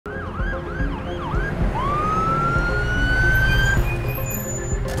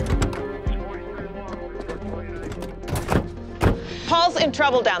in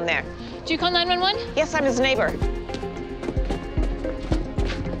trouble down there. Do you call 911? Yes, I'm his neighbor.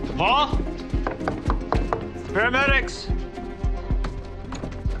 Paul? Paramedics!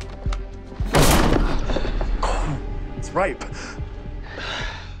 It's ripe.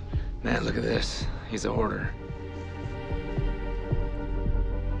 Man, look at this. He's a hoarder.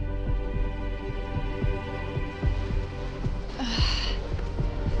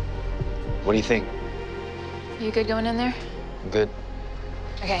 What do you think? You good going in there? I'm good.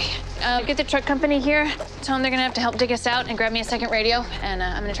 Okay. Get the truck company here. Tell them they're gonna have to help dig us out and grab me a second radio. And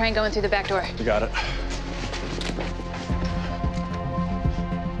I'm gonna try and go in through the back door. You got it.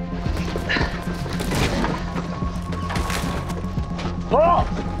 Paul!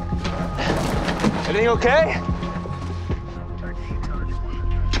 Everything okay?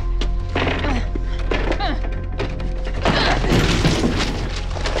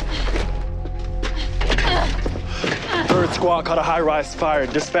 Third squad caught a high-rise fire.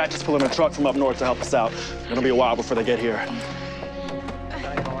 Dispatch is pulling a truck from up north to help us out. It'll be a while before they get here.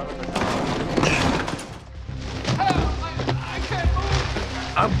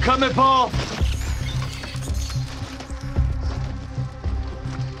 I'm coming, Paul!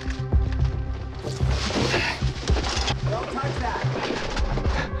 Don't touch that.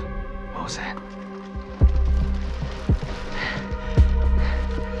 What was that?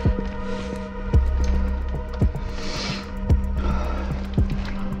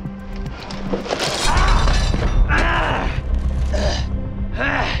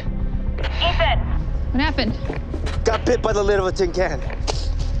 Ethan! What happened? Got bit by the lid of a tin can.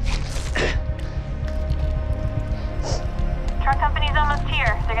 Truck company's almost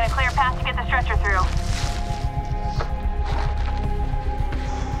here. They're gonna clear a path to get the stretcher through.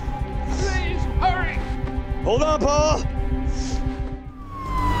 Please, hurry! Hold on, Paul.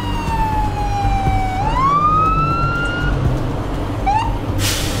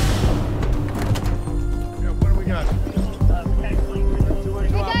 What do we got?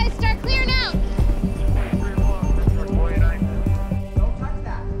 Hey guys, start clearing out! Don't touch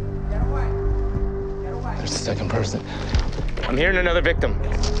that. Get away. Get away. There's a second person. I'm hearing another victim.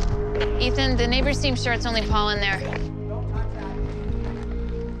 Ethan, the neighbors seem sure it's only Paul in there. Don't touch that.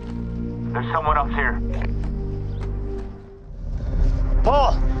 There's someone else here.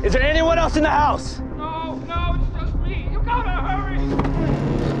 Paul, is there anyone else in the house? No, it's just me. You gotta hurry!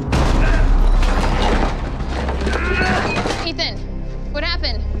 Ethan, what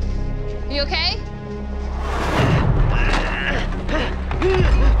happened? You okay?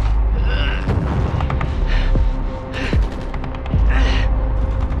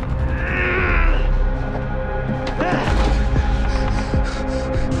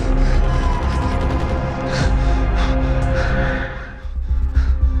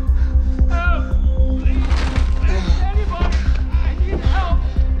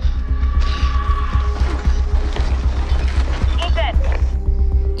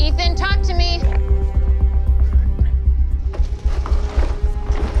 Ethan, talk to me.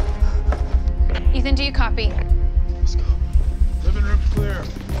 Ethan, do you copy? Let's go. Living room clear.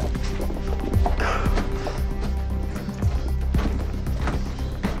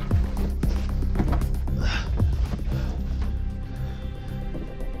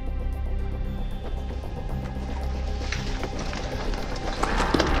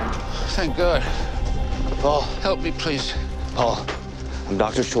 Thank God. Paul, help me, please. Paul, I'm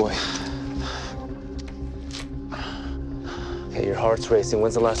Dr. Choi. Okay, your heart's racing.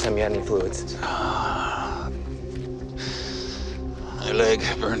 When's the last time you had any fluids? My leg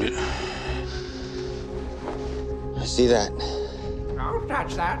burned it. I see that. Don't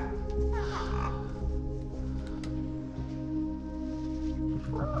touch that.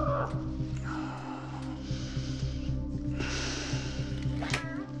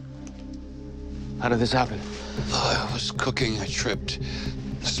 How did this happen? I was cooking, I tripped.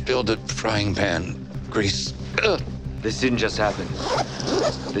 Spilled a frying pan. Grease. Ugh. This didn't just happen.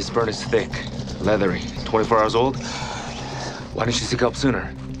 This burn is thick, leathery, 24 hours old. Why didn't you seek help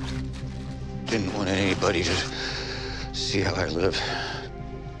sooner? Didn't want anybody to see how I live.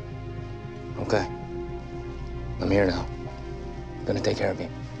 Okay. I'm here now. I'm gonna take care of you.